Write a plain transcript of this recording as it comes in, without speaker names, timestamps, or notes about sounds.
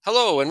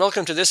Hello, and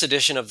welcome to this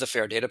edition of the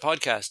Fair Data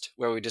Podcast,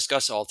 where we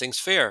discuss all things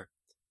fair,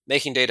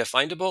 making data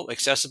findable,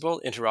 accessible,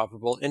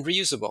 interoperable, and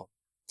reusable.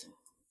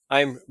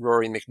 I'm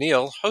Rory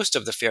McNeil, host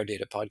of the Fair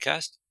Data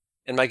Podcast,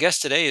 and my guest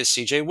today is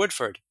CJ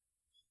Woodford.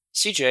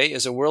 CJ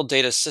is a World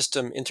Data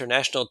System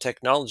International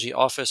Technology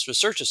Office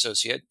Research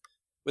Associate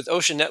with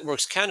Ocean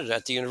Networks Canada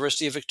at the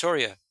University of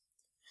Victoria.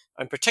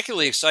 I'm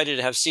particularly excited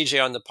to have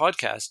CJ on the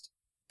podcast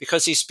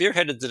because he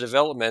spearheaded the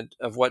development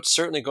of what's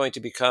certainly going to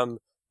become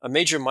a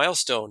major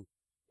milestone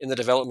in the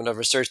development of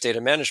research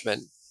data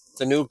management,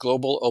 the new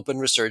Global Open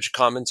Research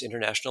Commons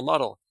International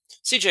Model.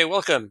 CJ,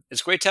 welcome.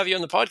 It's great to have you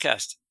on the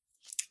podcast.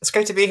 It's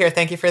great to be here.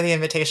 Thank you for the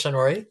invitation,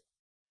 Rory.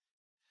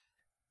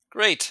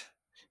 Great.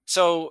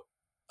 So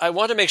I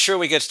want to make sure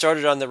we get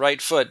started on the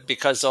right foot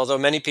because although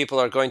many people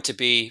are going to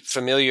be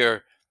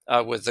familiar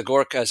with the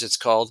GORC, as it's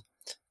called,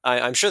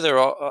 I'm sure there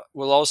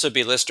will also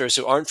be listeners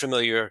who aren't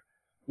familiar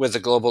with the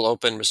Global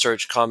Open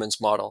Research Commons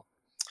model.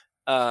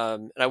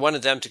 And I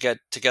wanted them to get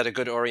a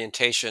good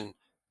orientation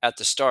at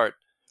the start.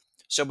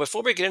 So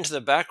before we get into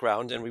the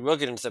background, and we will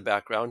get into the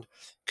background,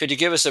 could you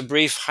give us a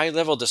brief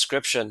high-level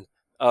description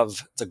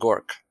of the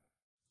GORC?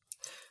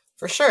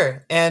 For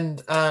sure.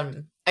 And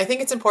I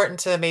think it's important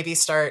to maybe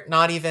start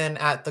not even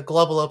at the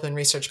Global Open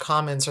Research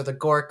Commons or the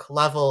GORC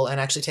level and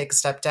actually take a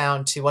step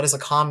down to what is a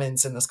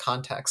commons in this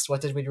context?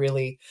 What did we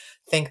really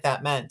think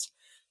that meant?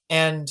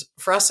 And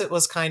for us, it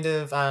was kind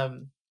of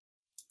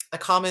a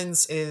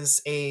commons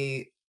is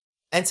a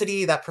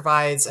entity that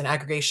provides an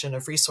aggregation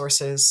of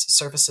resources,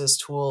 services,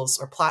 tools,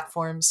 or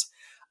platforms,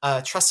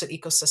 a trusted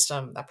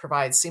ecosystem that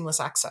provides seamless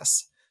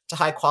access to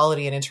high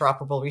quality and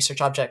interoperable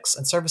research objects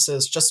and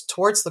services just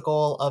towards the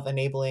goal of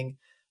enabling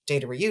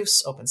data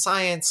reuse, open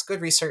science, good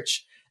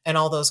research, and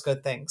all those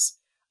good things.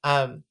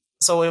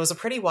 So it was a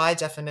pretty wide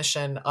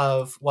definition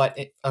of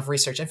of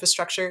research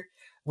infrastructure.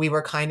 We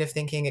were kind of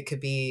thinking it could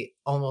be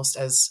almost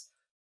as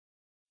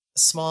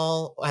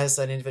small as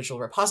an individual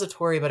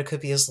repository, but it could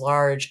be as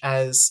large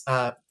as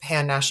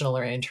pan-national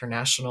or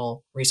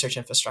international research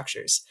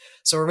infrastructures.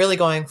 So we're really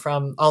going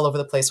from all over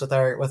the place with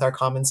our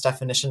commons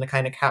definition to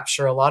kind of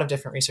capture a lot of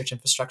different research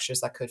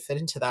infrastructures that could fit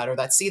into that or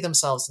that see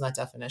themselves in that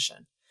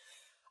definition.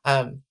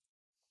 Um,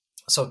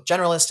 so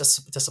generalist,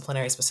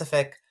 disciplinary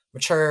specific,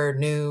 mature,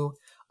 new,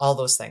 all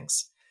those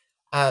things.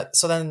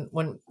 So then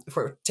if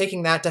we're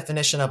taking that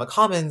definition of a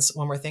commons,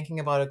 when we're thinking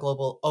about a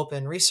global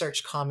open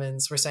research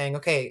commons, we're saying,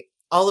 okay,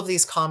 all of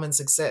these commons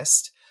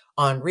exist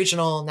on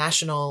regional,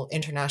 national,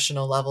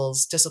 international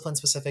levels,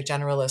 discipline-specific,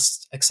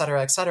 generalist, et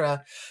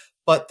cetera,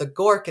 but the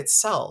GORC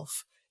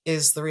itself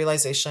is the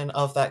realization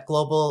of that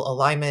global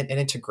alignment and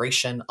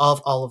integration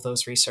of all of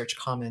those research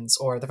commons,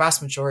 or the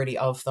vast majority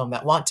of them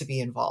that want to be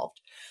involved.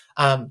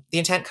 The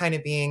intent kind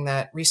of being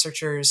that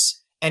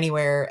researchers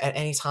anywhere at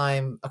any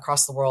time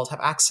across the world have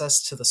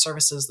access to the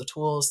services, the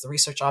tools, the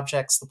research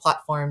objects, the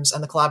platforms,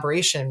 and the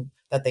collaboration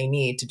that they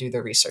need to do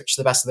their research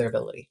to the best of their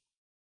ability.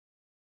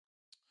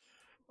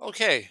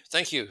 Okay,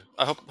 thank you.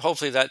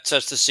 Hopefully that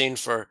sets the scene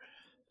for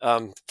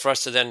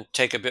us to then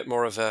take a bit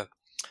more of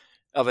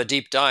a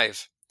deep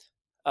dive.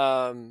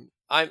 I'm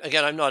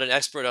not an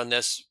expert on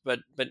this,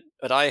 but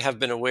I have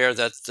been aware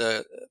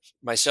that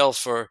myself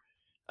for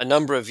a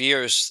number of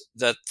years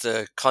that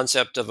the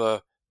concept of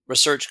a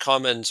research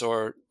commons,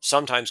 or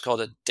sometimes called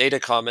a data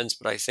commons,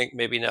 but I think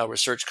maybe now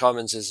research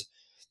commons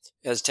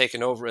has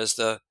taken over as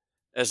the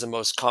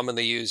most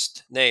commonly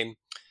used name.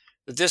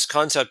 That this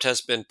concept has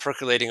been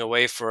percolating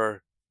away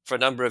for a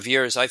number of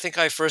years. I think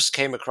I first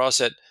came across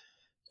it.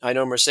 I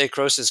know Mercedes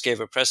Croesus gave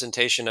a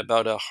presentation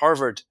about a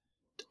Harvard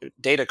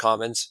data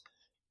commons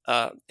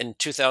in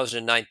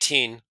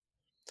 2019,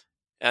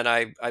 and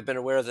I've been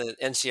aware of the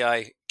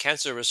NCI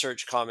Cancer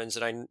Research Commons,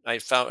 and I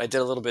did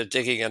a little bit of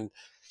digging, and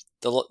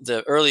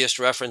the earliest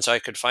reference I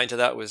could find to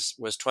that was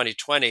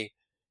 2020,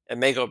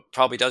 and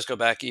probably does go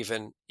back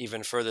even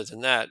further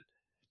than that.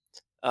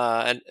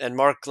 And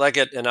Mark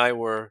Leggett and I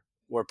were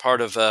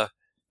part of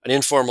an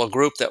informal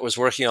group that was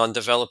working on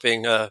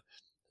developing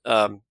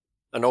um,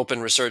 an open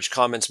research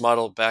commons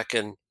model back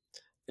in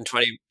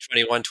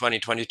 2021,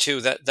 2022.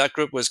 That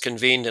group was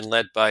convened and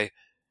led by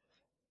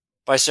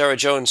Sarah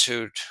Jones,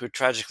 who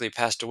tragically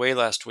passed away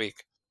last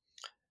week.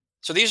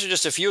 So these are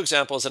just a few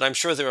examples, and I'm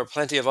sure there are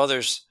plenty of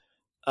others.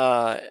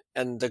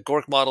 And the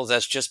GORC model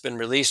that's just been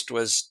released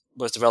was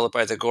developed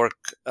by the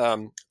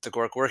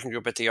GORC working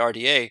group at the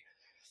RDA.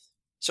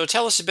 So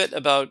tell us a bit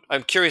about.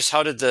 I'm curious,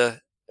 how did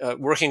the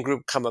working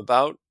group come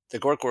about? The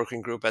GORC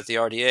working group at the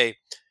RDA,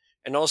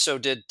 and also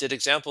did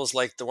examples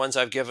like the ones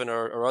I've given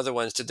or other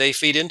ones, did they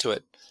feed into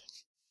it?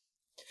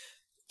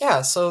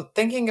 Yeah, so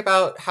thinking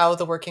about how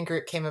the working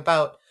group came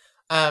about,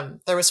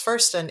 there was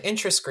first an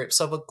interest group,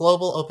 so a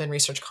global open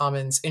research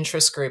commons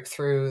interest group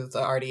through the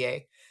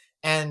RDA.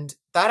 And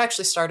that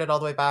actually started all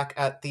the way back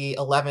at the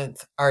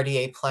 11th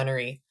RDA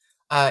plenary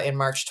in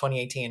March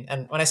 2018.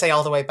 And when I say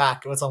all the way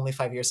back, it was only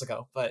 5 years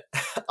ago, but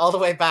all the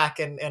way back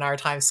in our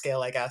time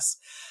scale, I guess.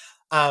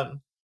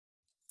 Um,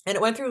 and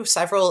it went through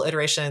several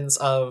iterations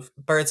of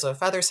birds of a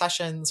feather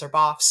sessions or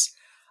BOFs.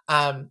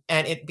 And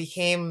it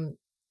became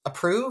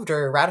approved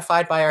or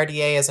ratified by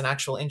RDA as an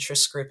actual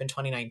interest group in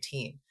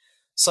 2019.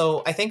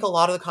 So I think a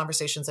lot of the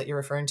conversations that you're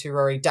referring to,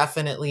 Rory,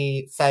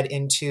 definitely fed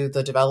into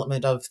the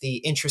development of the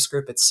interest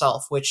group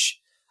itself, which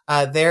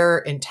their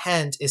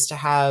intent is to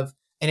have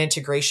an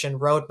integration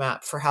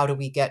roadmap for how do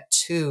we get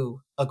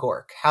to a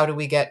GORC? How do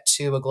we get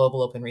to a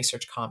global open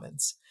research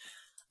commons?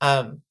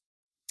 Um,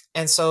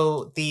 and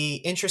so the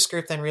interest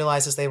group then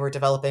realizes they were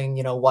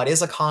developing, what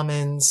is a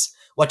commons?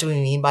 What do we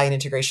mean by an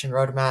integration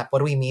roadmap? What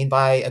do we mean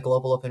by a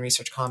global open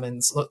research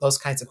commons? Those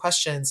kinds of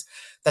questions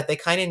that they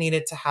kind of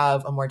needed to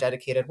have a more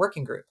dedicated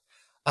working group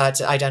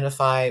to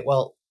identify,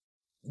 well,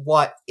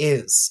 what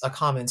is a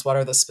commons? What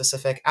are the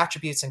specific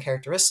attributes and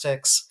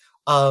characteristics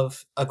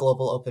of a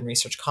global open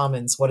research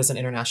commons? What is an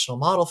international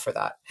model for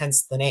that?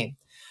 Hence the name.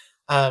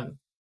 Um,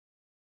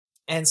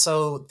 and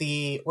so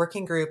the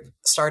working group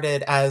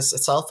started as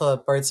itself a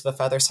birds of a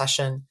feather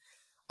session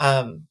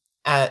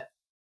at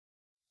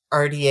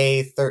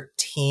RDA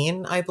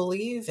 13, I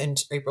believe, in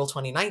April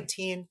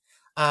 2019.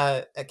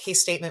 A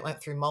case statement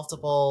went through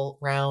multiple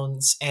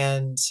rounds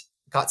and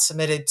got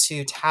submitted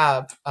to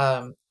TAB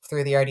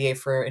through the RDA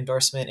for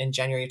endorsement in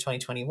January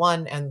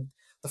 2021. And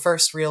the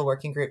first real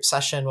working group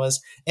session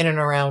was in and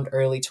around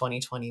early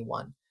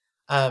 2021.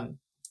 Um,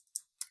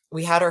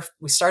 we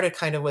started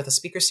kind of with a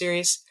speaker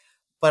series,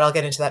 but I'll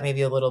get into that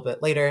maybe a little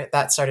bit later.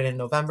 That started in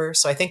November.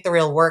 So I think the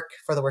real work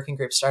for the working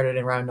group started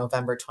in around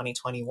November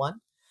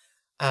 2021.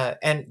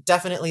 And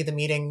definitely the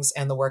meetings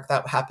and the work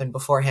that happened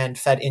beforehand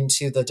fed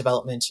into the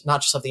development,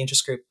 not just of the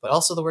interest group, but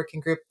also the working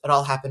group. It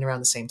all happened around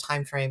the same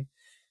time frame.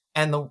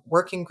 And the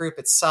working group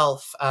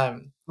itself,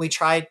 we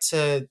tried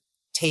to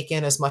take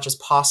in as much as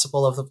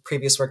possible of the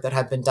previous work that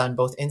had been done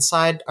both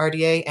inside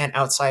RDA and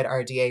outside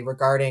RDA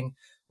regarding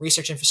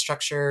research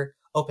infrastructure,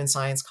 open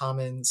science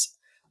commons,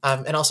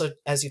 and also,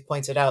 as you've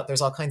pointed out,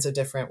 there's all kinds of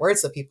different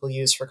words that people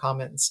use for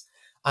commons.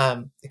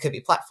 It could be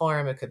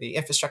platform, it could be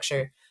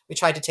infrastructure. We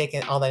tried to take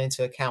all that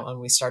into account when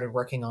we started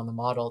working on the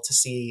model to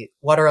see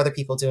what are other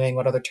people doing,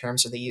 what other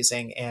terms are they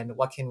using, and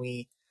what can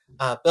we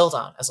build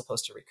on as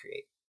opposed to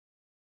recreate.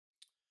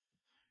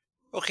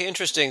 Okay,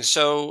 interesting.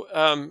 So,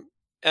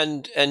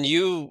 and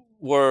you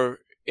were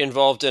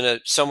involved in a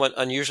somewhat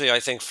unusually, I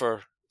think,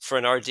 for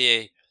an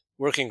RDA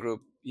working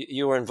group.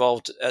 You were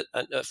involved at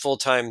a full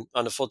time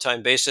on a full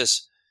time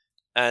basis,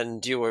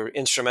 and you were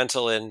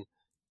instrumental in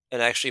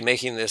actually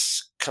making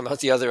this come out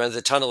the other end of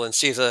the tunnel and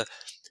see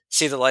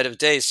the light of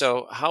day.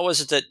 So, how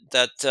was it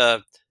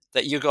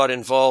that you got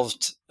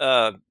involved,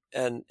 and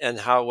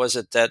how was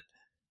it that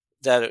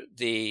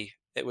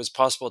it was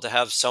possible to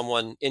have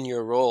someone in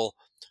your role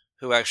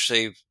who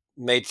actually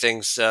made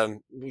things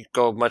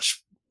go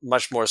much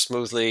more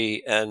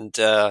smoothly and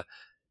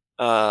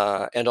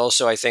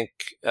also I think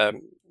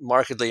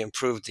markedly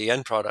improved the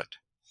end product.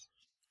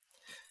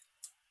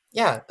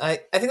 Yeah, I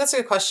think that's a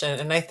good question.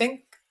 And I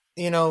think,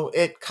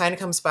 it kind of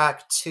comes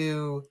back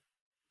to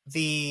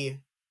the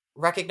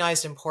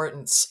recognized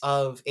importance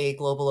of a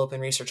global open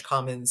research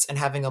commons and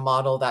having a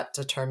model that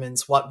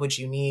determines what would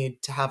you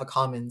need to have a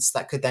commons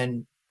that could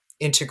then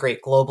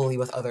integrate globally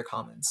with other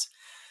commons.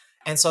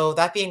 And so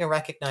that being a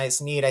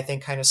recognized need, I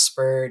think kind of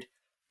spurred,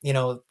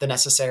 the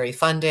necessary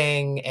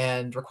funding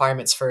and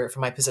requirements for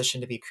my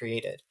position to be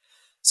created.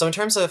 So in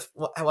terms of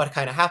what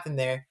kind of happened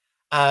there,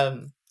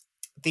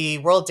 the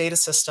World Data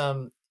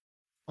System,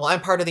 well,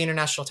 I'm part of the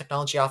International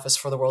Technology Office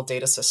for the World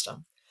Data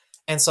System.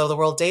 And so the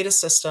World Data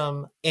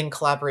System, in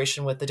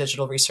collaboration with the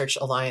Digital Research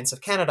Alliance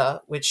of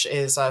Canada, which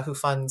is who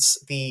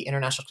funds the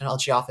International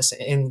Technology Office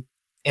in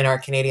our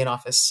Canadian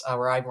office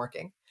where I'm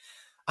working,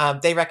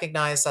 they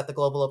recognized that the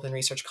Global Open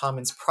Research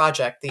Commons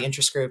project, the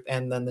interest group,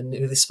 and then the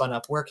newly spun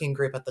up working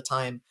group at the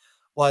time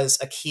was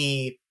a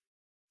key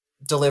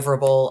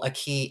deliverable, a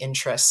key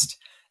interest.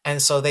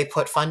 And so they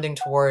put funding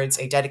towards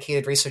a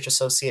dedicated research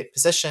associate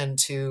position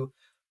to,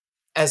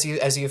 as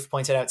you've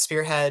pointed out,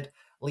 spearhead,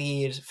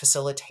 lead,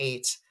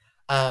 facilitate,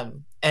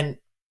 and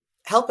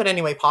help in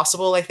any way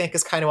possible, I think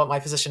is kind of what my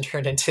position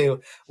turned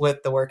into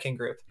with the working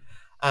group.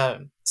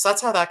 So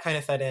that's how that kind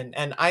of fed in.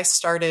 And I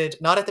started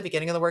not at the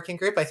beginning of the working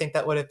group. I think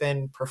that would have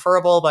been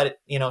preferable, but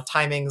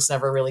timings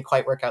never really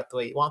quite work out the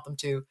way you want them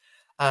to.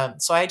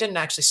 So I didn't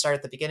actually start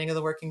at the beginning of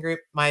the working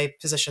group. My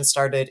position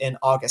started in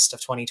August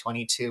of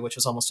 2022, which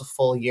was almost a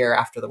full year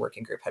after the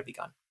working group had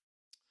begun.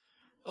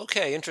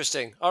 Okay,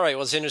 interesting. All right,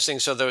 well, it's interesting.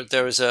 So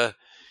there was a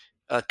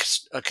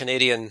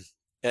Canadian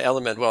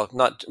element, well,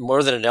 not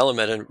more than an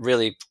element, and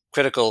really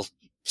critical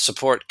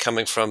support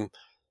coming from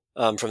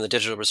the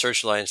Digital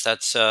Research Alliance.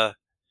 That's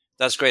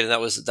great, and that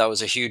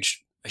was a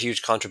huge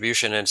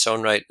contribution in its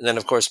own right. And then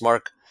of course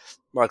Mark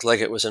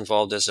Leggett was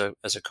involved as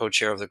a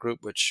co-chair of the group,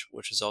 which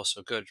is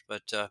also good.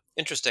 But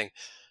interesting.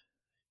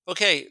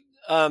 Okay,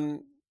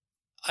 um,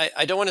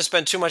 I don't want to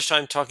spend too much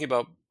time talking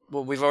about.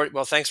 Well, we've already.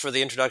 Well, thanks for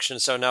the introduction.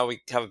 So now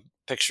we have a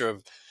picture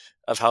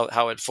of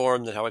how it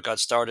formed and how it got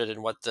started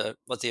and what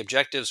the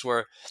objectives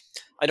were.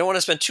 I don't want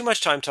to spend too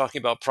much time talking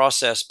about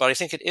process, but I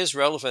think it is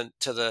relevant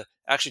to the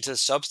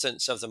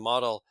substance of the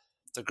model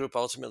the group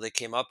ultimately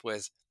came up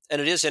with,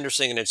 and it is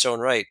interesting in its own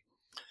right.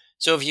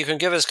 So if you can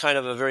give us kind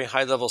of a very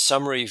high level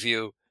summary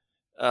view,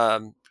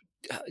 um,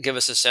 give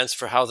us a sense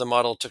for how the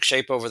model took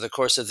shape over the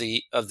course of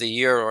the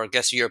year, or I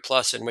guess year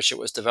plus, in which it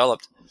was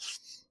developed.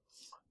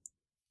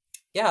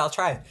 Yeah, I'll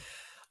try.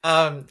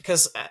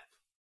 Because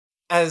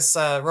as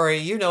Rory,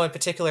 you know, in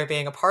particular,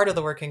 being a part of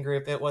the working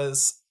group, it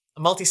was a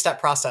multi-step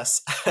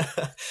process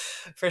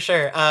for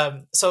sure.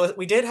 So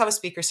we did have a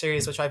speaker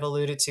series, which I've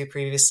alluded to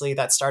previously,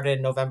 that started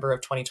in November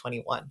of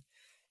 2021.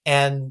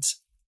 And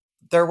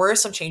there were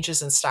some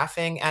changes in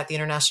staffing at the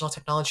International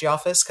Technology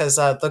Office because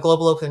the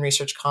Global Open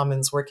Research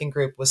Commons Working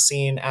Group was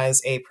seen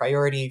as a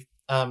priority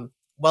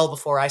well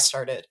before I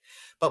started.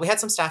 But we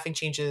had some staffing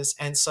changes.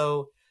 And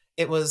so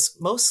it was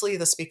mostly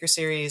the speaker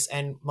series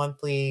and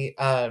monthly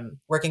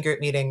working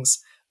group meetings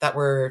that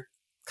were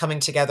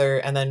coming together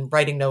and then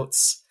writing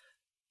notes,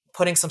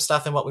 putting some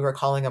stuff in what we were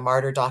calling a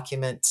martyr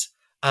document,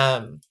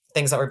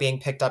 things that were being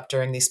picked up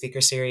during these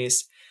speaker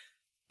series.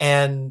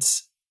 And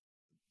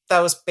that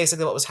was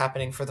basically what was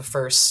happening for the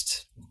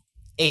first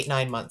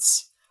 8-9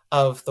 months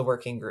of the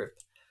working group.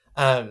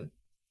 Um,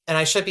 and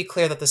I should be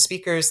clear that the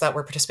speakers that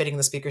were participating in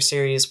the speaker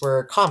series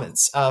were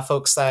commons,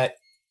 folks that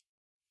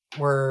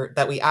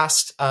we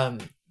asked. The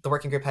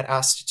working group had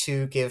asked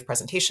to give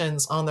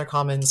presentations on their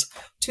commons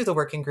to the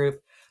working group,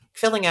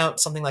 filling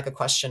out something like a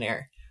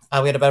questionnaire.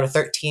 We had about a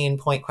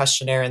 13-point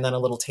questionnaire and then a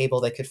little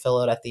table they could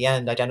fill out at the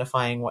end,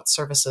 identifying what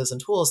services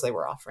and tools they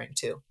were offering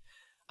too.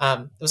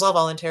 It was all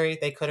voluntary.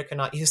 They could or could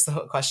not use the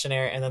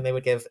questionnaire, and then they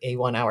would give a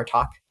 1 hour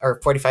talk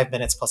or 45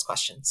 minutes plus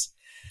questions.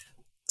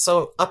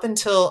 So up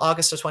until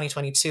August of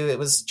 2022, it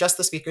was just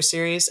the speaker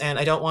series, and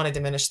I don't want to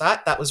diminish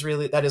that. That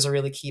is a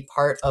really key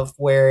part of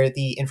where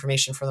the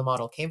information for the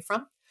model came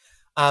from.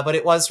 But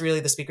it was really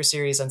the speaker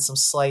series and some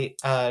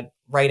slight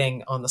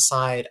writing on the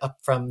side up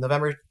from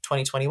November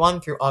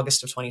 2021 through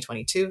August of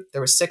 2022. There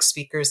were 6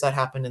 speakers that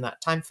happened in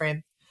that time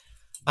frame.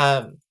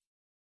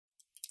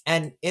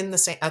 And in the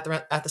same at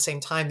the same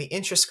time, the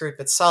interest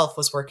group itself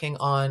was working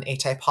on a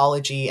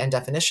typology and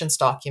definitions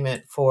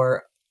document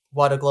for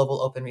what a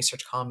global open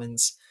research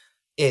commons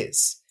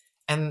is.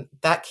 And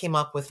that came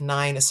up with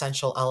 9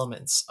 essential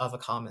elements of a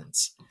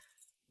commons.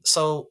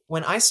 So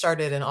when I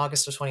started in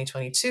August of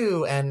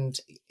 2022, and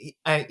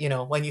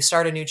when you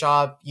start a new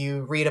job,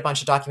 you read a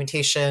bunch of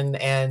documentation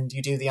and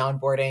you do the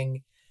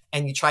onboarding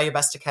and you try your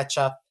best to catch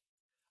up.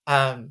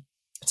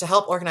 To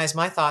help organize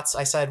my thoughts,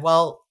 I said,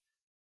 well,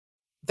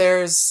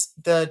 there's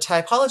the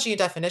typology and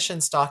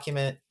definitions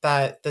document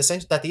that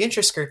the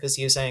interest group is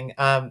using.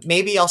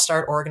 Maybe I'll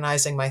start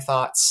organizing my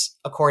thoughts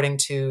according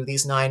to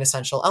these 9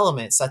 essential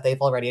elements that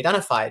they've already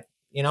identified.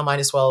 Might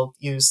as well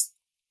use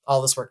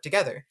all this work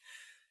together.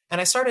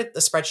 And I started the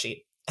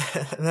spreadsheet,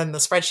 and then the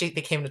spreadsheet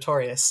became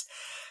notorious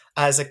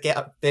as it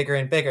got bigger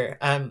and bigger.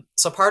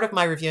 So part of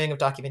my reviewing of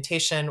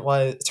documentation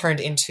was turned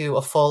into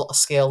a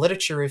full-scale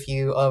literature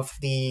review of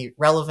the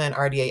relevant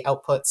RDA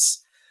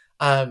outputs,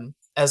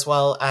 as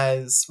well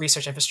as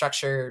research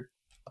infrastructure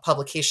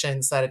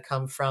publications that had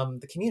come from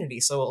the community.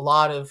 So a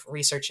lot of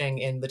researching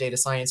in the data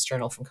science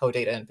journal from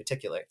CoData in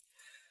particular.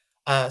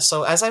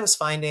 So as I was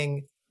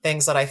finding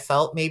things that I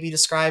felt maybe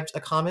described a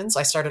commons,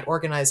 I started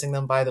organizing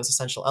them by those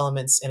essential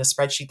elements in a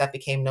spreadsheet that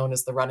became known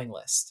as the running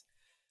list.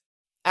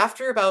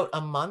 After about a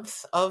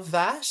month of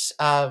that,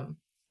 and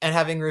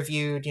having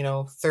reviewed,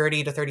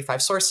 30 to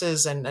 35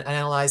 sources and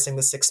analyzing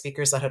the 6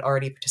 speakers that had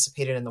already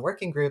participated in the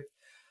working group,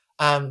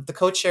 the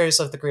co-chairs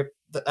of the group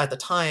at the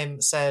time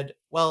said,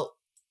 well,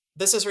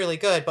 this is really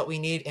good, but we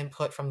need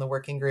input from the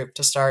working group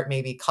to start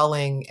maybe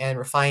culling and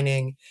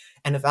refining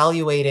and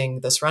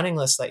evaluating this running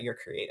list that you're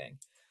creating.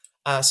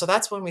 So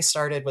that's when we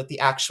started with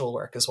the actual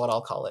work, is what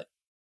I'll call it.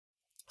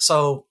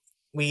 So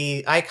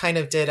I kind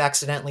of did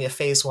accidentally a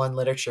phase 1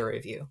 literature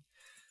review.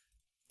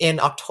 In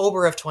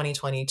October of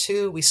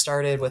 2022, we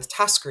started with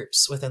task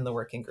groups within the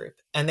working group,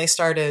 and they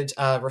started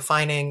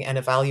refining and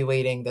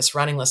evaluating this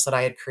running list that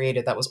I had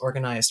created that was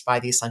organized by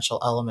the essential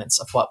elements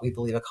of what we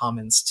believe a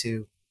commons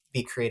to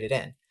be created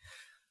in.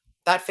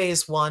 That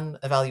phase 1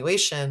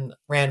 evaluation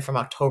ran from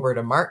October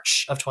to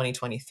March of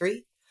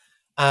 2023.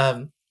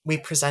 We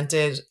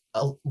presented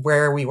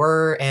where we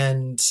were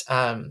and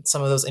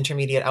some of those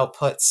intermediate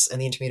outputs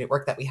and the intermediate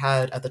work that we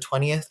had at the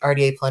 20th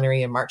RDA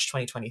plenary in March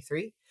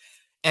 2023.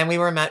 And we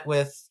were met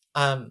with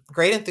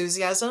great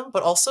enthusiasm,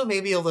 but also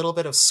maybe a little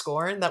bit of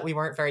scorn that we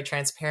weren't very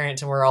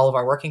transparent in where all of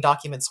our working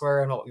documents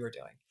were and what we were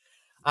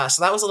doing.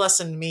 So that was a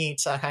lesson to me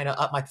to kind of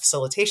up my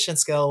facilitation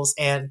skills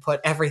and put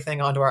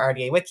everything onto our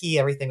RDA wiki.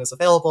 Everything was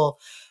available,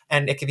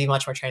 and it could be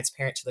much more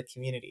transparent to the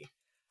community.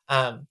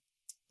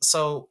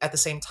 So at the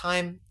same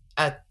time,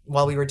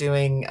 while we were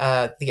doing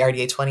the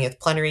RDA 20th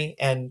plenary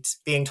and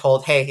being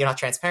told, hey, you're not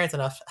transparent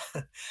enough,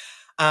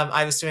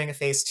 I was doing a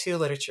phase 2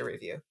 literature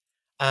review.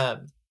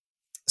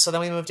 So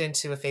then we moved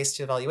into a phase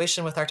 2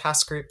 evaluation with our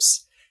task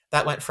groups.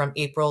 That went from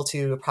April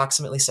to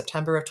approximately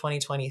September of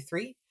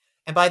 2023.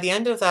 And by the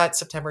end of that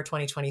September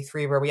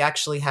 2023, where we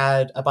actually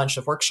had a bunch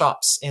of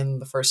workshops in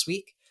the first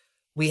week,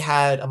 we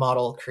had a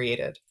model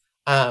created.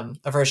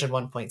 a version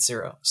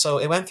 1.0. So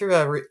it went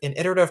through an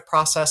iterative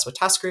process with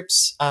task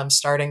groups,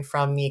 starting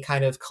from me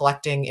kind of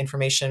collecting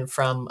information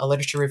from a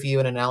literature review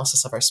and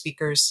analysis of our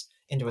speakers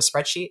into a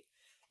spreadsheet.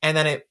 And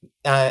then it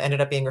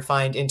ended up being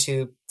refined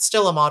into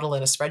still a model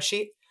in a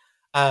spreadsheet,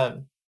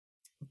 um,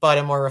 but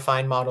a more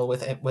refined model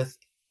with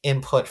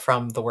input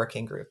from the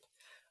working group,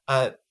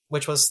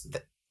 which was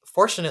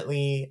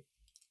fortunately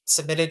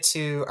submitted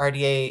to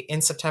RDA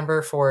in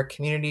September for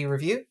community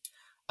review,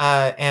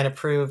 and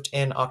approved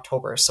in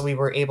October. So we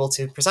were able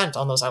to present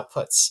on those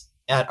outputs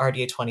at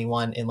RDA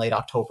 21 in late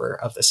October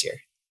of this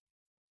year.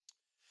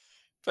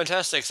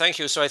 Fantastic, thank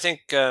you. So I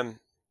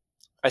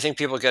think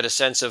people get a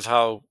sense of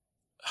how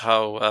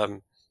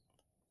what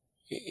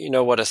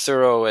a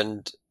thorough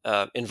and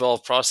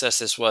involved process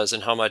this was,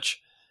 and how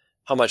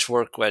much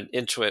work went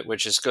into it,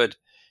 which is good.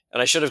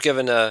 And I should have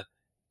given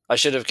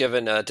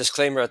a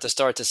disclaimer at the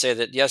start to say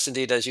that yes,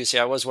 indeed, as you say,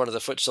 I was one of the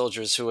foot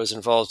soldiers who was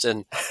involved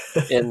in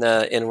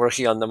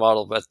working on the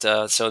model.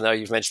 But so now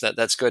you've mentioned that,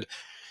 that's good.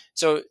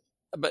 So,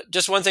 but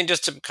just one thing,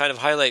 just to kind of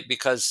highlight,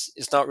 because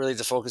it's not really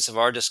the focus of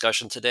our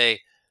discussion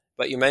today.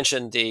 But you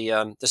mentioned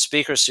the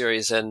speaker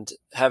series, and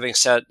having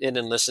sat in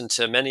and listened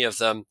to many of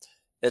them,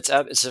 it's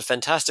a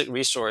fantastic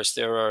resource.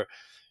 There are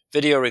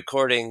video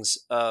recordings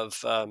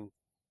of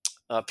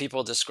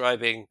people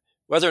describing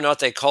whether or not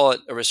they call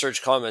it a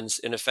research commons.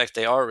 In effect,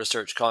 they are a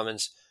research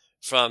commons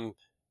from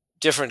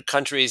different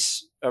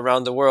countries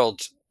around the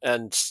world,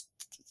 and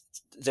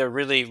they're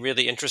really,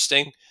 really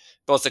interesting,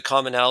 both the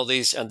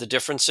commonalities and the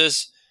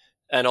differences,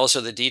 and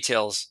also the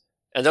details.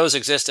 And those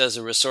exist as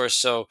a resource.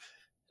 So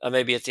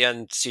maybe at the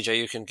end, CJ,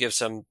 you can give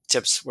some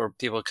tips where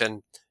people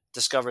can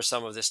discover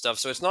some of this stuff.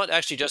 So it's not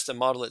actually just the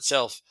model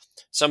itself.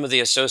 Some of the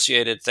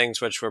associated things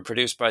which were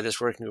produced by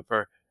this working group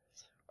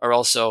are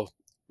also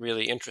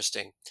really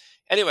interesting.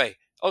 Anyway,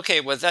 okay,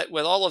 with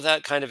all of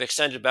that kind of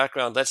extended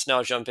background, let's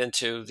now jump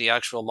into the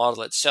actual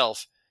model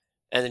itself.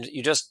 And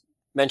you just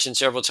mentioned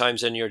several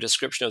times in your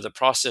description of the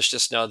process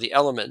just now the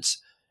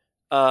elements.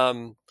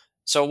 Um,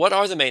 so, what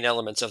are the main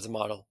elements of the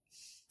model?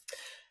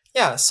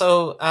 Yeah,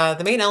 so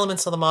the main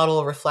elements of the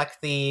model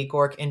reflect the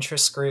GORC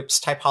interest group's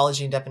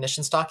typology and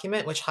definitions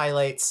document, which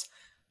highlights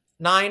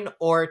 9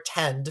 or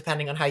 10,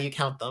 depending on how you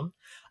count them,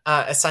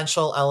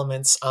 essential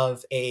elements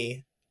of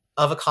a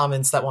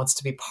commons that wants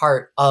to be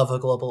part of a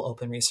global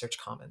open research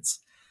commons.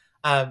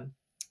 Um,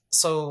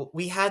 so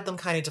we had them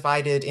kind of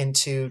divided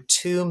into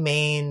two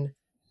main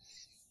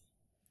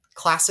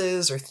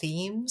classes or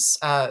themes.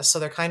 So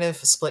they're kind of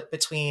split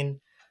between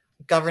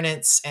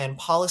governance and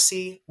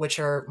policy, which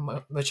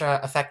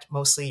affect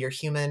mostly your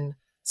human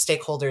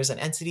stakeholders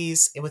and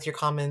entities with your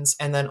commons,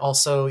 and then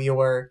also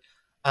your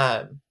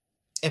um,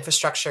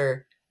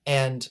 infrastructure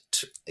and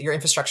your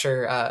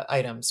infrastructure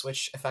items,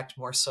 which affect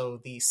more so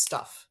the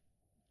stuff,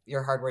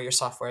 your hardware, your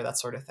software, that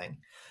sort of thing.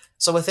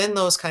 So within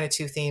those kind of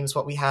two themes,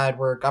 what we had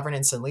were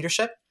governance and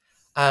leadership.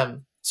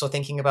 So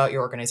thinking about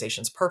your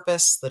organization's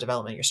purpose, the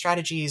development of your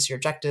strategies, your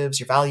objectives,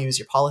 your values,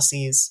 your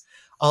policies,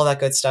 all that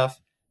good stuff.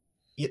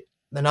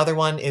 Another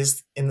one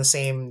is in the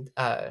same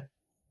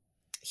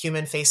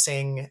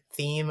human-facing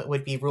theme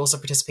would be rules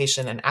of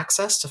participation and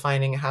access,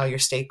 defining how your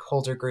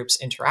stakeholder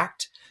groups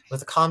interact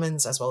with the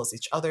commons as well as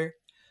each other.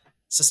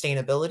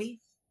 Sustainability,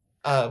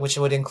 which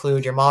would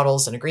include your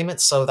models and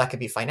agreements. So that could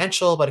be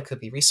financial, but it could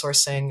be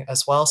resourcing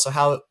as well. So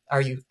how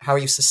are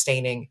you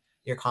sustaining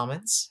your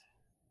commons?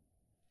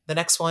 The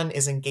next one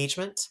is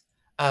engagement.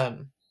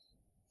 And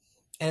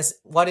it's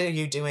what are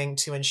you doing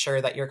to ensure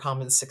that your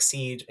commons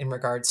succeed in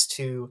regards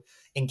to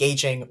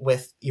engaging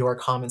with your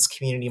commons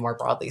community more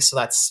broadly? So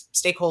that's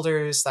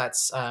stakeholders,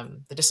 that's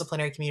the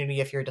disciplinary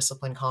community if you're a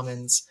discipline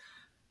commons.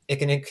 It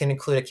can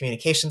include a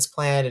communications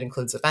plan, it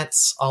includes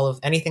events, all of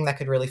anything that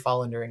could really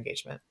fall under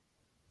engagement.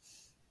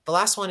 The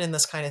last one in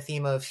this kind of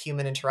theme of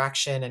human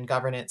interaction and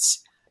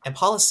governance and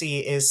policy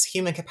is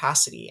human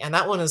capacity. And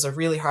that one is a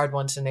really hard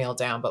one to nail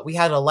down, but we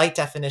had a light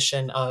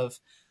definition of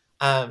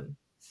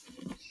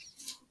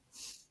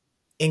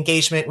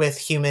engagement with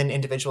human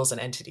individuals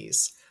and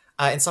entities.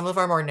 In some of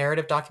our more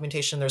narrative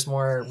documentation, there's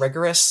more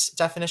rigorous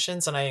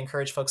definitions, and I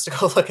encourage folks to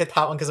go look at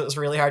that one because it was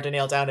really hard to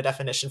nail down a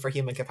definition for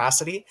human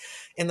capacity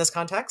in this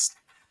context.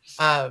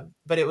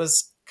 But it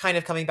was kind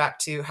of coming back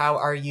to how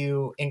are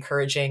you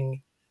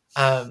encouraging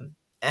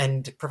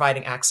and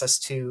providing access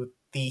to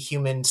the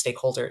human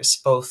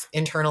stakeholders, both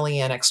internally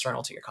and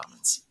external to your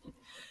commons.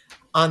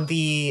 On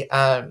the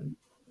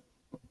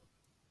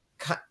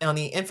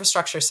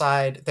infrastructure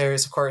side,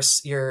 there's of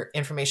course your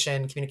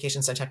information,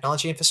 communications, and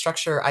technology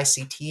infrastructure,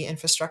 ICT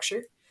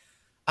infrastructure.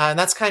 And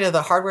that's kind of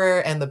the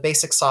hardware and the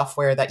basic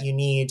software that you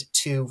need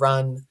to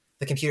run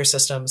the computer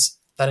systems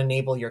that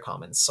enable your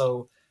commons.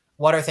 So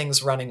what are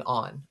things running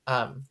on?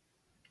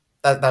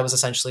 That was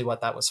essentially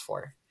what that was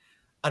for.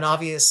 An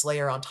obvious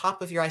layer on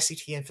top of your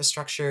ICT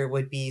infrastructure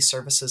would be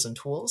services and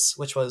tools,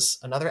 which was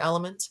another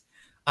element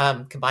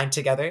combined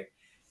together.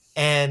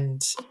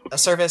 And a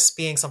service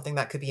being something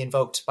that could be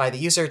invoked by the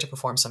user to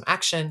perform some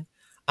action,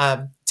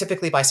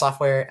 typically by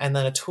software, and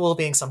then a tool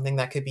being something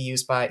that could be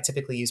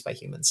typically used by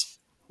humans.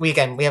 we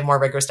have more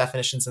rigorous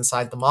definitions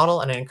inside the model,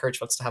 and I encourage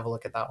folks to have a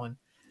look at that one.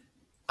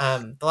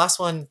 The last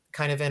one,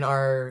 kind of in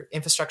our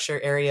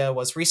infrastructure area,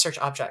 was research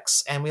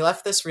objects, and we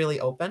left this really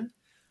open.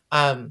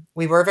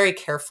 We were very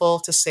careful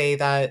to say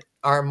that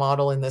our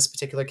model in this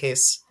particular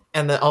case,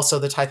 and also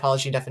the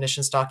typology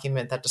definitions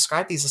document that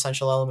describe these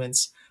essential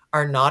elements,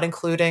 are not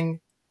including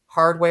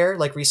hardware,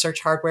 like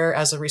research hardware,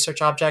 as a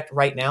research object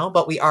right now,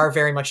 but we are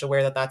very much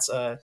aware that that's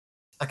a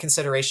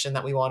consideration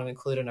that we want to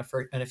include in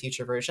a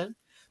future version.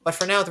 But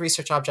for now, the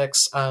research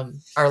objects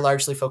are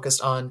largely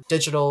focused on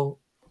digital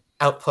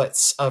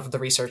outputs of the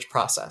research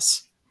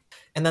process.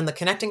 And then the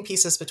connecting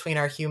pieces between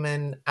our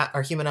human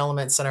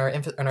elements and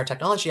our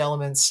technology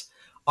elements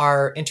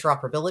are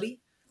interoperability,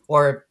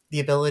 or the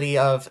ability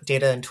of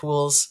data and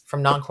tools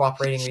from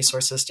non-cooperating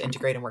resources to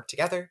integrate and work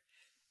together,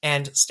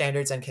 and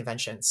standards and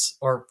conventions,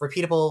 or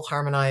repeatable,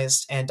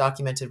 harmonized, and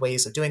documented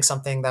ways of doing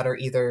something that are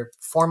either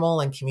formal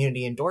and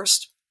community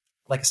endorsed,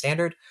 like a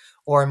standard,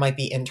 or it might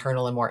be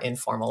internal and more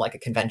informal, like a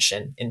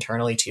convention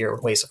internally to your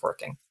ways of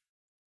working.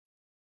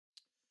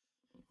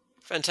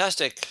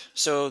 Fantastic.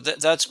 So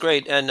that's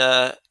great, and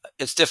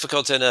it's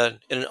difficult in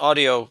an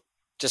audio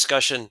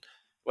discussion,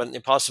 when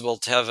impossible,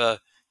 to have a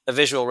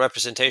visual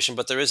representation.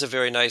 But there is a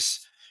very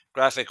nice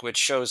graphic which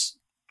shows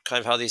kind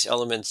of how these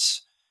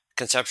elements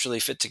conceptually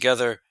fit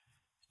together,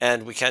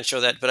 and we can't show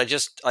that. But I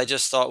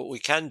just thought what we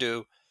can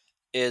do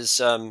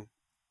is,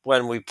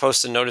 when we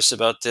post a notice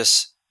about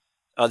this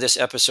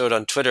episode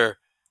on Twitter,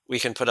 we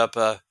can put up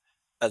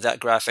that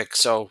graphic,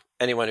 so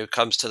anyone who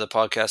comes to the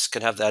podcast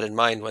can have that in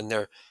mind when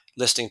they're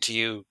listening to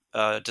you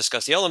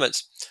discuss the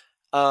elements.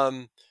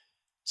 Um,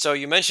 so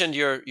you mentioned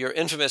your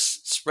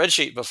infamous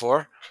spreadsheet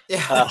before, uh,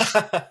 Yeah.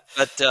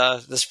 but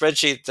the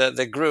spreadsheet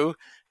that grew,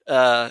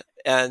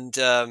 and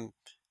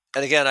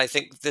again, I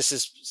think this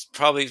is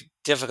probably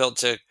difficult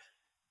to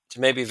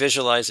maybe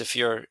visualize if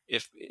you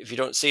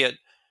don't see it,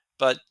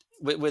 but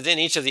within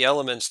each of the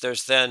elements,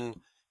 there's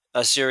then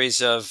a series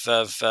of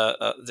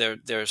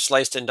they're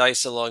sliced and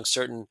diced along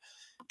certain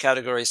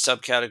categories,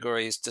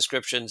 subcategories,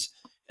 descriptions,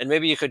 and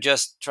maybe you could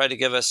just try to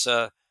give us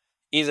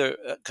either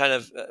kind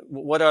of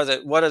what are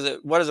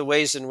the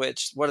ways in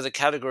which, what are the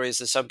categories,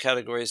 the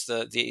subcategories,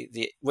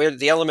 the where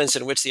the elements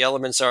in which the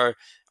elements are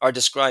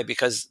described,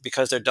 because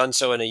they're done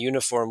so in a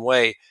uniform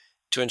way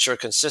to ensure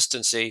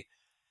consistency,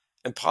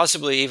 and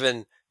possibly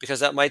even, because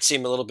that might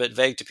seem a little bit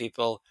vague to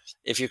people,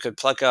 if you could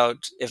pluck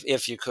out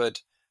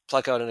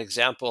an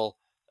example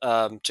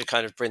to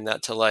kind of bring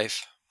that to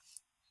life.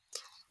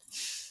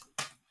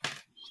 If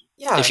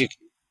Yeah. you,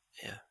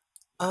 yeah,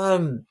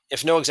 Um,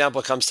 if no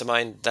example comes to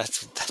mind,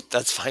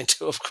 that's fine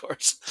too, of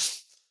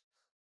course.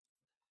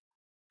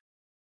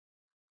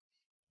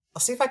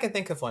 I'll see if I can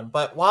think of one.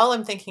 But while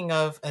I'm thinking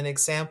of an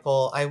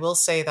example, I will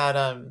say that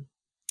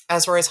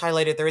as Roy has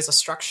highlighted, there is a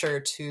structure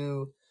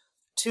to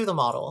the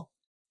model,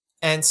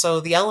 and so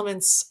the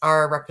elements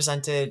are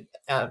represented.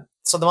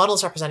 So the model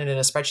is represented in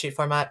a spreadsheet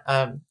format.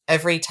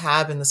 Every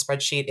tab in the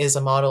spreadsheet is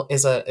a model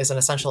is an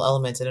essential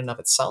element in and of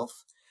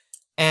itself,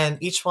 and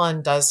each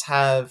one does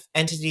have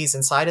entities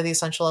inside of the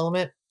essential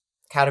element,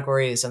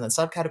 categories and then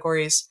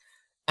subcategories,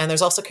 and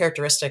there's also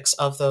characteristics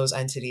of those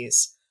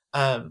entities,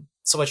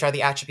 so which are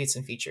the attributes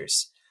and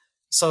features.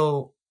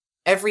 So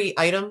every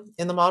item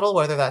in the model,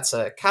 whether that's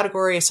a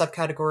category, a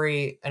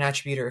subcategory, an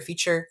attribute, or a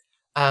feature,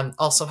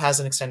 also has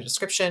an extended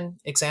description,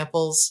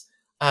 examples,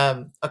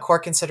 a core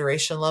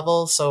consideration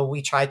level. So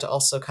we tried to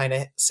also kind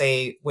of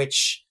say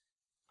which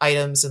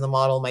items in the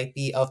model might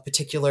be of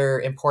particular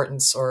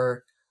importance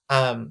or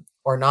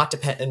not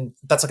dependent.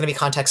 That's going to be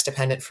context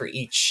dependent for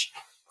each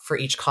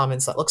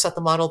commons that looks at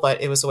the model,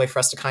 but it was a way for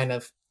us to kind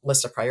of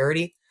list a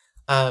priority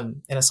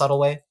in a subtle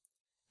way.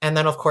 And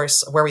then, of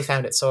course, where we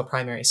found it, so a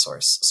primary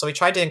source. So we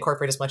tried to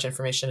incorporate as much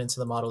information into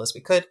the model as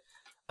we could.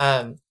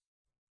 Um,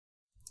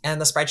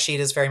 and the spreadsheet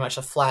is very much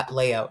a flat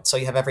layout, so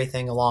you have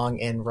everything along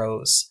in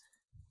rows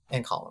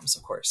and columns,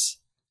 of course.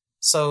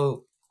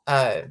 So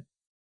uh,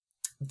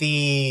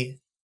 the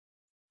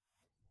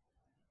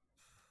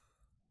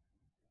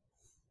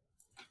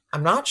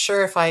I'm not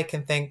sure if I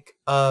can think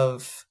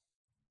of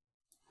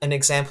an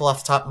example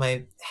off the top of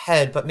my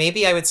head, but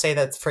maybe I would say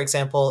that, for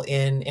example,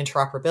 in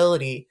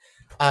interoperability,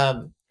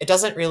 it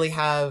doesn't really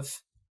have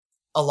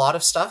a lot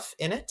of stuff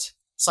in it.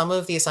 Some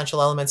of the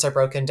essential elements are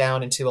broken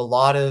down into a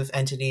lot of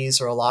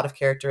entities or a lot of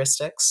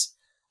characteristics.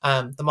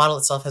 The model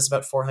itself has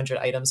about 400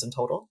 items in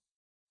total.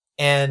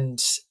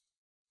 And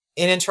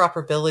in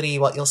interoperability,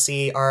 what you'll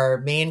see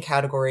are main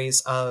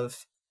categories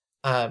of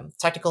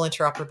technical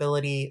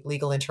interoperability,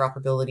 legal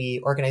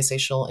interoperability,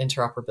 organizational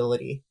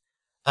interoperability.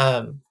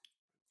 Um,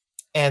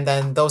 and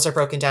then those are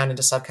broken down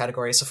into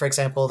subcategories. So, for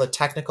example, the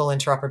technical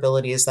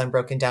interoperability is then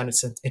broken down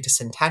into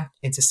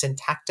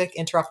syntactic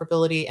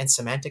interoperability and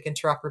semantic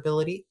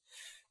interoperability.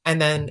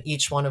 And then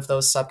each one of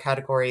those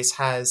subcategories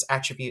has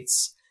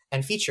attributes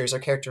and features or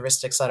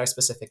characteristics that are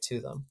specific to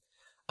them.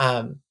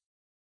 Um,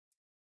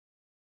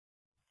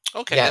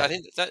 Okay, I yeah,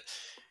 think that,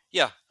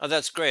 yeah,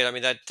 that's great. I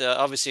mean, that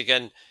obviously,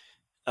 again,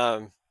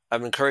 I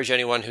would encourage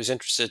anyone who's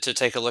interested to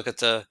take a look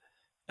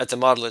at the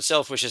model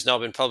itself, which has now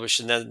been published,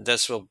 and then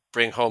this will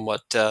bring home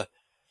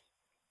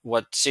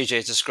what CJ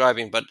is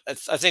describing. But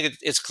I think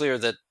it's clear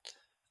that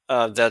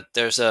that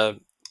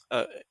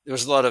uh,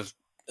 there's a lot of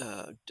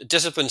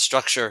discipline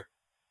structure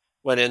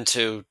went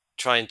into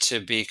trying to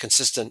be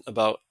consistent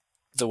about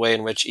the way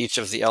in which each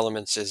of the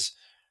elements is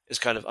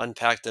kind of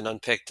unpacked and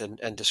unpicked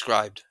and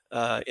described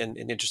in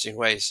interesting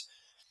ways.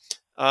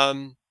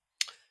 Um,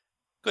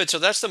 Good. So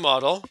that's the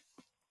model.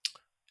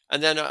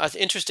 And then,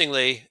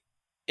 interestingly,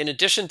 in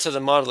addition to the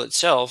model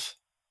itself,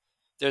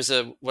 there's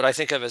a what I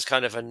think of as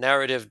kind of a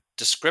narrative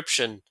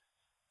description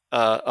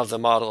of the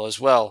model as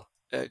well.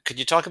 Could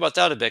you talk about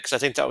that a bit? Because I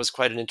think that was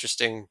quite an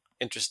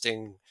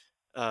interesting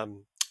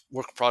um,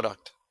 work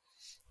product.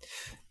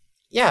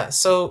 Yeah,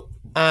 so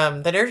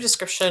the narrative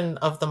description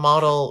of the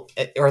model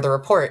or the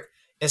report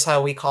is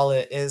how we call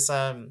it is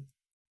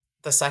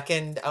the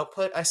second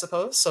output, I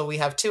suppose. So we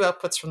have two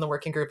outputs from the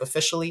working group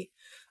officially,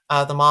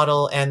 the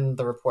model and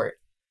the report.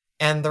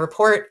 And the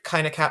report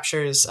kind of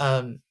captures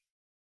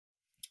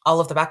all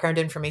of the background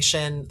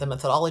information, the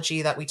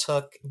methodology that we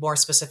took, more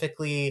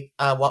specifically,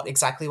 what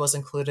exactly was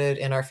included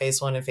in our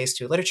phase one and phase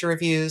two literature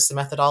reviews, the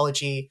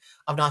methodology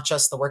of not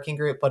just the working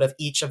group, but of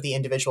each of the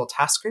individual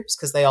task groups,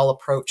 because they all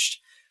approached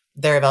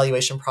their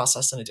evaluation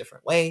process in a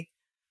different way.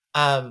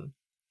 Um,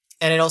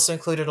 and it also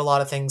included a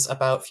lot of things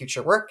about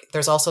future work.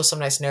 There's also some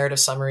nice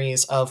narrative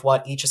summaries of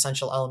what each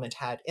essential element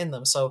had in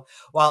them. So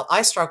while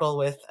I struggle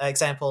with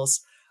examples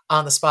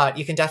on the spot,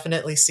 you can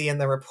definitely see in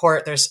the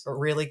report there's a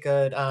really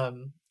good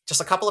just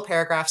a couple of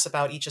paragraphs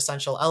about each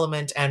essential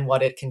element and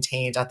what it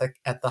contained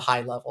at the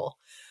high level.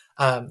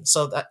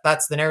 So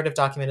that's the narrative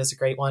document is a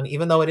great one,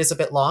 even though it is a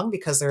bit long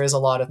because there is a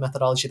lot of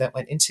methodology that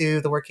went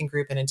into the working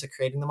group and into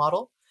creating the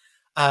model.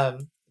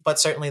 But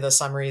certainly the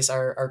summaries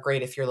are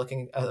great if you're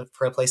looking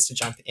for a place to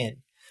jump in.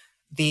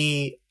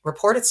 The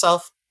report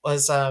itself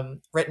was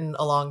written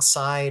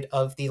alongside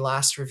of the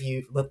last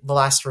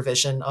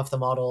revision of the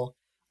model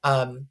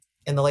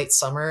in the late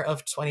summer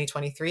of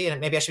 2023.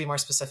 And maybe I should be more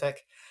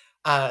specific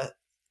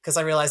because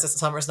I realize that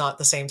summer is not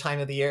the same time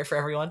of the year for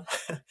everyone.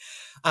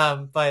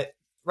 But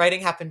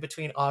writing happened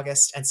between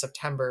August and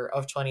September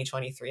of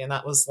 2023, and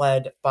that was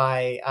led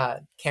by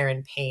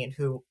Karen Payne,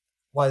 who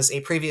was a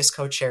previous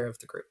co-chair of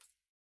the group.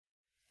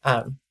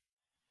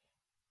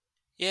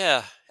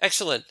 Yeah,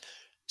 excellent.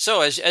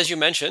 So as you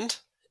mentioned,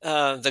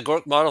 the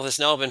GORC model has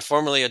now been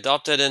formally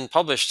adopted and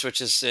published, which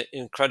is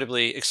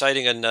incredibly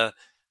exciting and a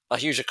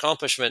huge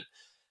accomplishment.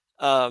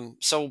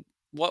 So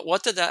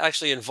what did that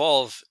actually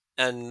involve,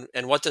 and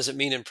what does it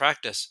mean in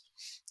practice?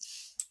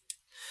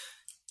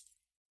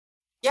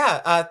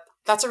 Yeah,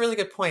 that's a really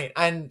good point.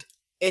 And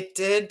it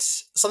did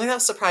something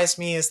that surprised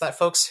me is that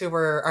folks who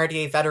were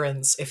RDA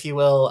veterans, if you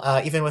will,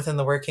 even within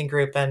the working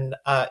group and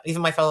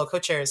even my fellow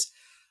co-chairs,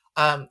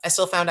 I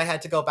still found I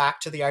had to go back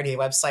to the RDA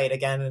website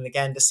again and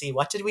again to see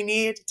what did we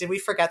need? Did we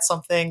forget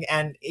something?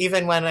 And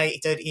even when I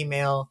did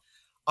email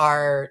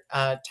our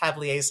tab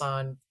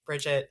liaison,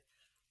 Bridget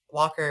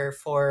Walker,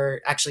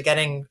 for actually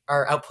getting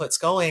our outputs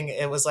going,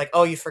 it was like,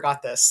 oh, you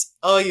forgot this.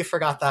 Oh, you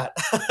forgot that.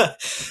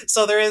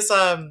 So there is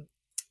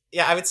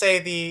yeah, I would say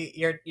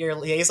your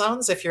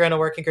liaisons, if you're in a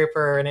working group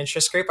or an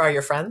interest group, are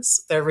your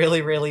friends. They're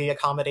really, really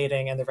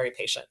accommodating and they're very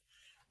patient.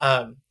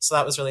 So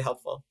that was really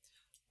helpful.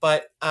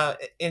 But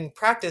in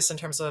practice, in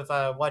terms of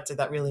what did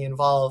that really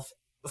involve,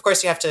 of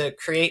course, you have to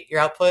create your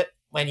output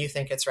when you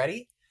think it's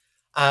ready.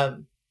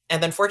 And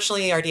then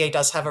fortunately, RDA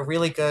does have a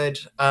really good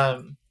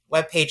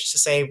web page to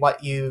say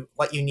what you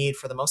need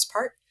for the most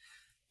part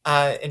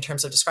in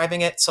terms of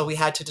describing it. So we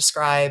had to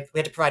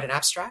provide an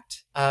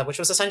abstract, which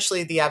was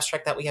essentially the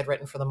abstract that we had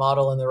written for the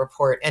model and the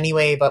report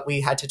anyway, but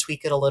we had to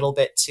tweak it a little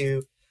bit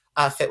to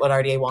fit what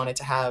RDA wanted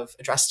to have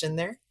addressed in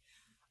there.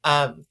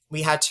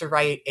 We had to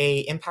write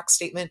a impact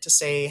statement to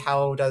say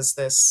how does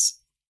this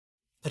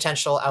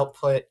potential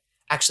output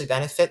actually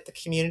benefit the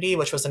community,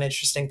 which was an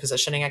interesting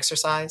positioning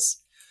exercise.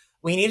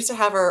 We needed to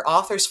have our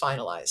authors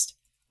finalized,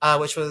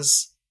 which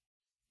was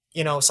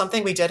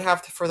something we did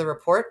have for the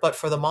report, but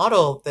for the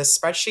model, this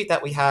spreadsheet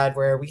that we had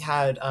where we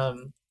had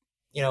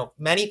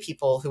many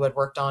people who had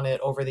worked on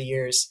it over the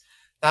years,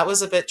 that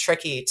was a bit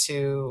tricky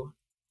to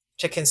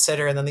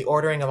consider, and then the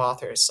ordering of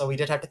authors. So we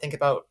did have to think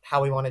about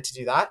how we wanted to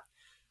do that.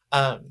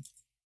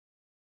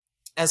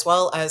 As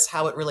well as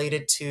how it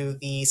related to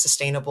the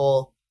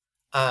sustainable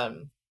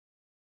delivery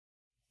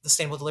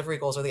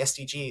goals, or the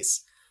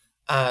SDGs.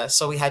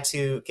 So we had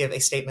to give a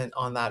statement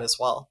on that as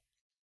well.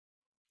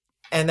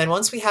 And then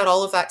once we had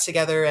all of that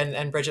together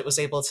and Bridget was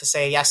able to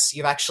say, yes,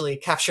 you've actually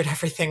captured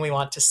everything we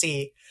want to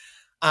see,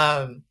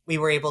 we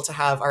were able to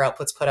have our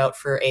outputs put out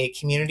for a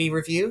community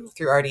review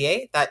through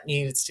RDA. That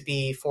needs to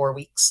be 4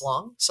 weeks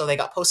long. So they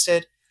got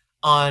posted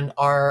on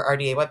our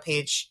RDA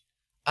webpage,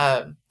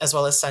 as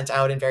well as sent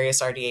out in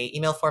various RDA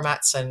email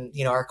formats. And,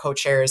 our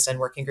co-chairs and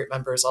working group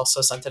members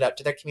also sent it out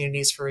to their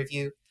communities for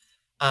review.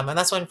 And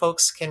that's when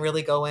folks can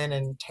really go in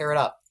and tear it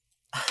up.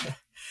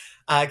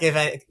 Give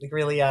it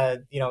really,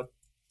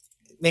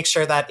 make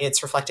sure that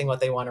it's reflecting what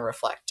they want to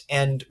reflect.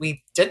 And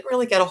we didn't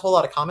really get a whole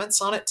lot of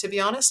comments on it, to be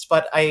honest,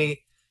 but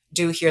I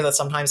do hear that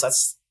sometimes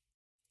that's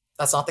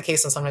that's not the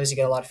case, and sometimes you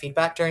get a lot of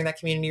feedback during that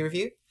community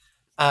review.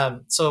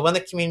 So when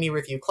the community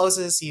review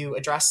closes, you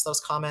address those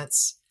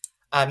comments,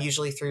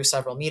 usually through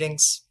several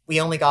meetings. We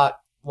only got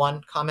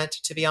one comment,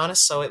 to be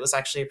honest, so it was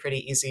actually a pretty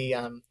easy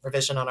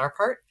revision on our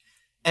part.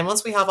 And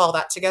once we have all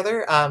that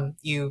together,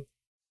 you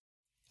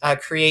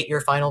create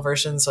your final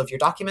versions of your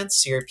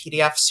documents, your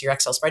PDFs, your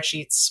Excel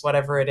spreadsheets,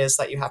 whatever it is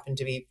that you happen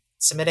to be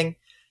submitting,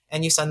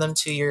 and you send them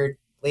to your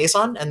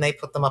liaison, and they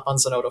put them up on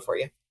Zenodo for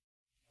you.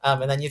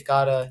 And then you've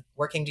got a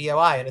working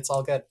DOI, and it's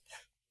all good.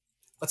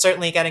 But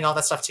certainly, getting all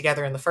that stuff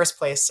together in the first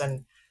place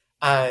and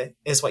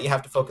is what you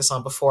have to focus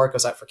on before it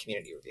goes out for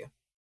community review.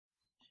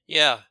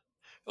 Yeah.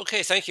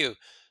 Okay. Thank you.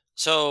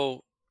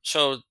 So,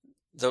 so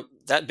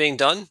that being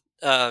done,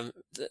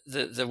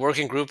 the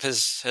working group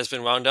has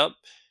been wound up,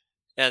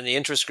 and the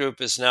interest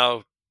group is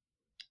now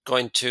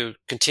going to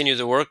continue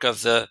the work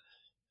of the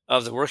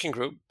working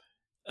group,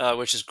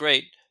 which is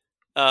great.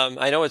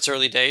 I know it's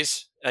early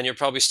days, and you're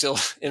probably still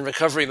in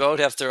recovery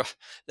mode after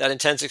that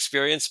intense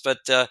experience. But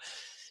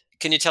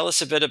can you tell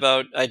us a bit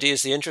about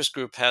ideas the interest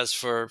group has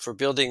for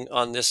building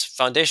on this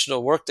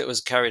foundational work that was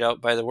carried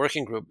out by the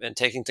working group and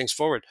taking things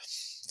forward?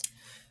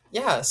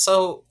 Yeah,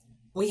 so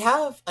we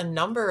have a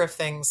number of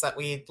things that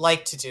we'd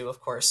like to do, of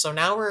course. So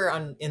now we're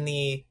in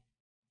the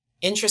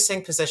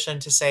interesting position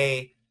to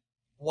say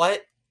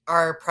what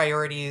are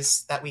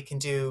priorities that we can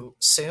do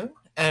soon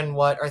and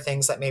what are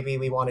things that maybe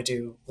we want to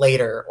do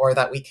later or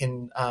that we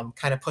can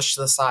kind of push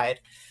to the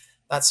side,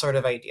 that sort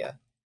of idea.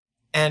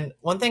 And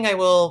one thing I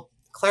will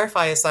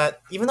clarify is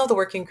that even though the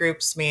working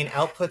group's main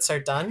outputs are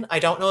done, I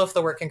don't know if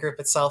the working group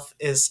itself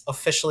is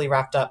officially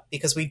wrapped up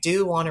because we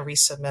do want to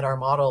resubmit our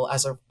model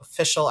as an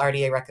official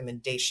RDA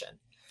recommendation.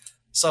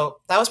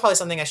 So that was probably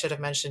something I should have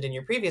mentioned in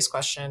your previous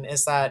question,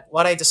 is that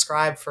what I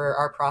described for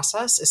our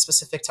process is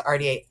specific to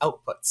RDA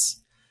outputs.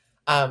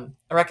 A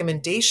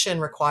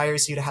recommendation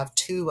requires you to have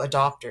two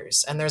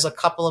adopters, and there's a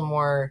couple of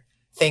more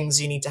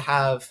things you need to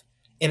have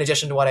in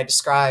addition to what I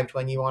described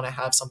when you want to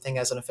have something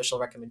as an official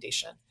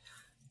recommendation.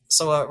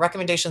 So a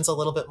recommendation is a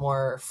little bit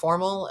more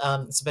formal.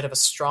 It's a bit of a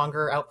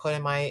stronger output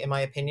in my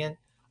opinion.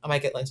 I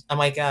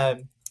might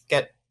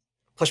get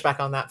pushback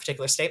on that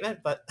particular statement,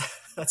 but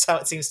that's how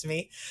it seems to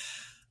me.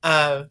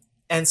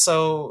 And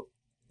so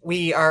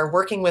we are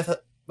working with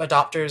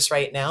adopters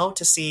right now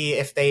to see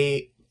if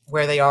they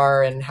where they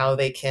are and how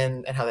they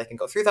can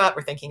go through that.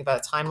 We're thinking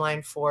about a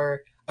timeline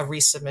for a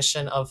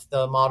resubmission of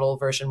the model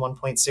version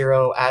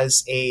 1.0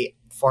 as a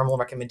formal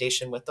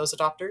recommendation with those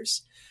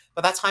adopters.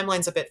 But that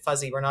timeline's a bit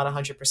fuzzy. We're not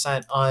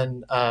 100%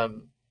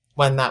 on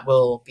when that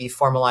will be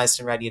formalized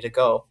and ready to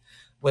go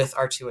with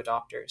our two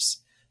adopters.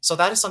 So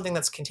that is something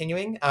that's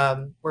continuing.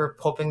 We're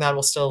hoping that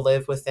will still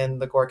live within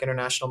the GORC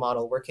International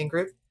Model Working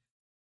Group.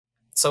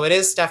 So it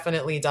is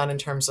definitely done in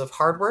terms of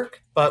hard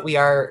work, but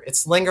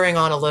it's lingering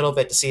on a little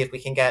bit to see if we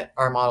can get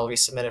our model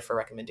resubmitted for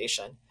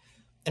recommendation.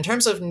 In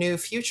terms of new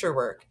future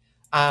work,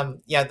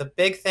 the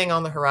big thing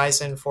on the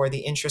horizon for the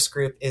interest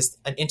group is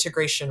an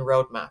integration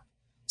roadmap.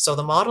 So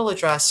the model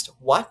addressed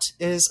what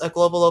is a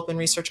global open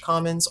research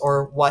commons,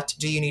 or what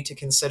do you need to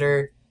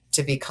consider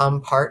to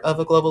become part of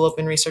a global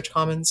open research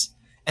commons.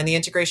 And the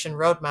integration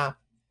roadmap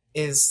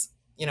is,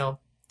 the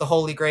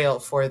holy grail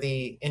for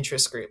the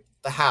interest group.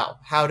 The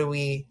how do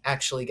we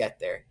actually get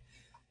there?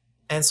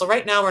 And so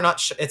right now we're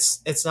not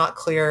it's not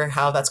clear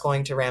how that's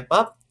going to ramp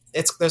up.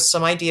 There's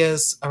some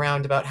ideas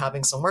around about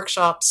having some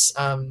workshops.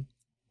 Some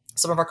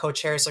of our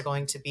co-chairs are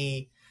going to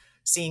be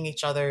seeing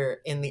each other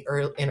in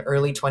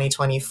early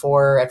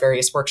 2024 at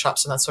various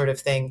workshops and that sort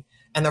of thing.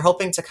 And they're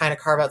hoping to kind of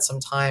carve out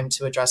some time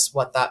to address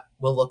what that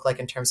will look like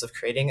in terms of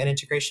creating an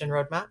integration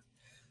roadmap.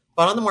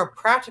 But on the more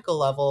practical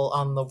level,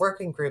 on the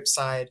working group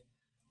side,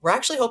 we're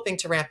actually hoping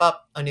to ramp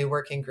up a new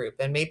working group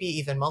and maybe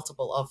even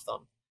multiple of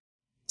them.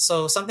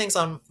 So some things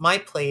on my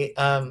plate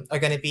are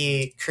going to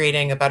be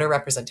creating a better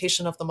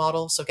representation of the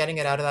model. So getting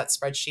it out of that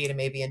spreadsheet and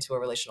maybe into a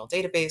relational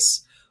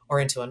database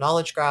or into a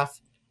knowledge graph.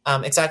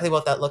 Exactly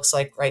what that looks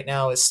like right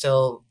now is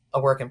still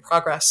a work in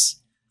progress.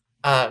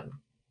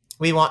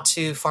 We want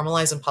to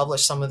formalize and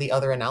publish some of the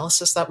other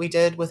analysis that we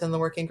did within the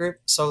working group.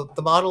 So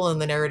the model and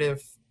the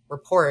narrative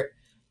report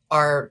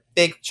are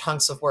big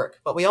chunks of work,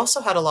 but we also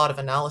had a lot of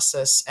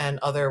analysis and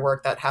other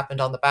work that happened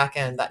on the back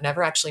end that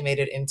never actually made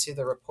it into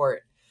the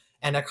report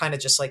and are kind of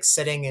just like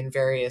sitting in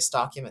various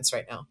documents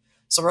right now.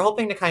 So we're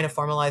hoping to kind of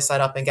formalize that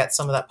up and get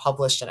some of that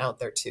published and out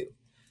there too.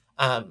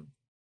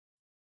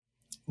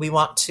 We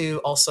want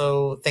to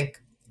also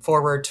think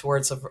forward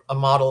towards a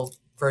model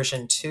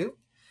version 2.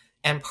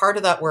 And part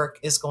of that work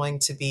is going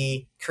to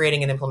be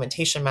creating an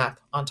implementation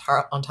map on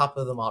top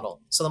of the model.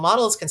 So the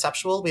model is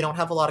conceptual. We don't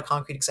have a lot of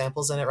concrete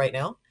examples in it right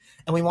now.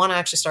 And we want to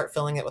actually start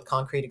filling it with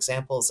concrete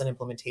examples and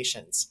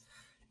implementations.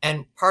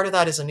 And part of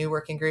that is a new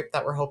working group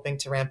that we're hoping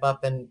to ramp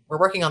up. And we're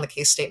working on the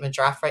case statement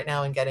draft right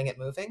now and getting it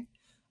moving.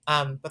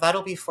 But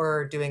that'll be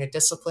for doing a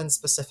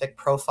discipline-specific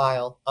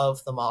profile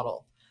of the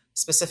model,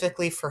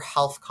 specifically for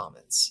health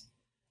commons.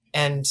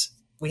 And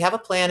we have a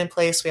plan in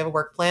place, we have a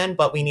work plan,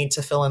 but we need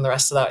to fill in the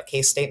rest of that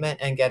case statement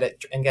and get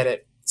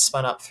it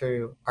spun up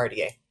through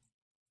RDA.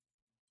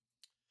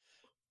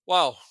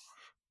 Wow.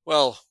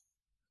 Well,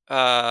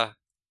 uh,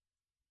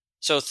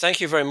 so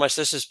thank you very much.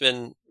 This has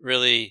been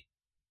really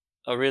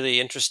a really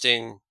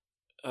interesting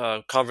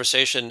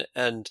conversation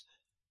and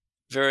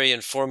very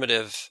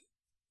informative.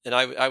 And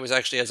I was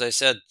actually, as I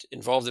said,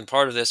 involved in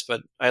part of this,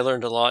 but I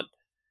learned a lot,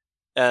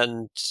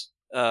 and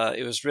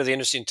it was really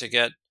interesting to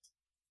get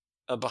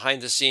a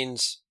behind the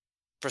scenes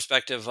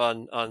perspective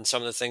on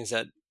some of the things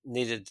that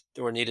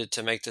were needed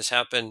to make this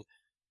happen.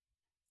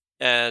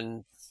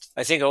 And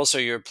I think also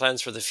your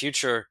plans for the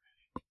future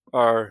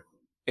are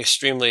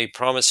extremely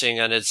promising,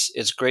 and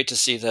it's great to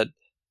see that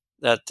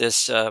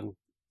this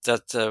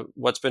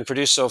what's been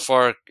produced so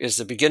far is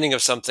the beginning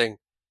of something,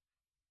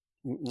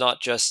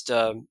 not just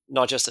a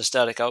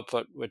static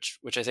output, which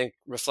I think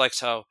reflects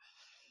how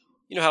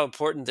how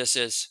important this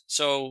is.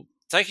 So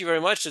thank you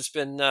very much. It's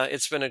been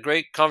a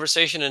great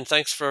conversation, and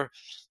thanks for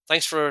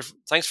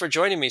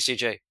joining me,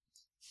 CJ.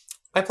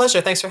 My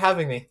pleasure. Thanks for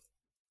having me.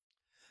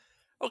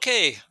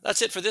 Okay,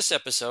 that's it for this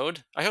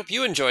episode. I hope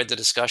you enjoyed the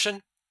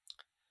discussion.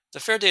 The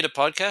Fair Data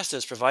Podcast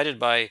is provided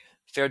by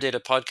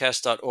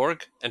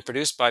fairdatapodcast.org and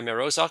produced by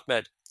Meroz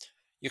Ahmed.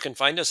 You can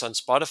find us on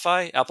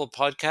Spotify, Apple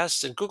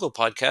Podcasts, and Google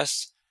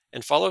Podcasts,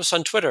 and follow us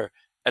on Twitter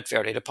at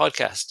Fair Data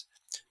Podcast.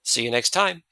 See you next time.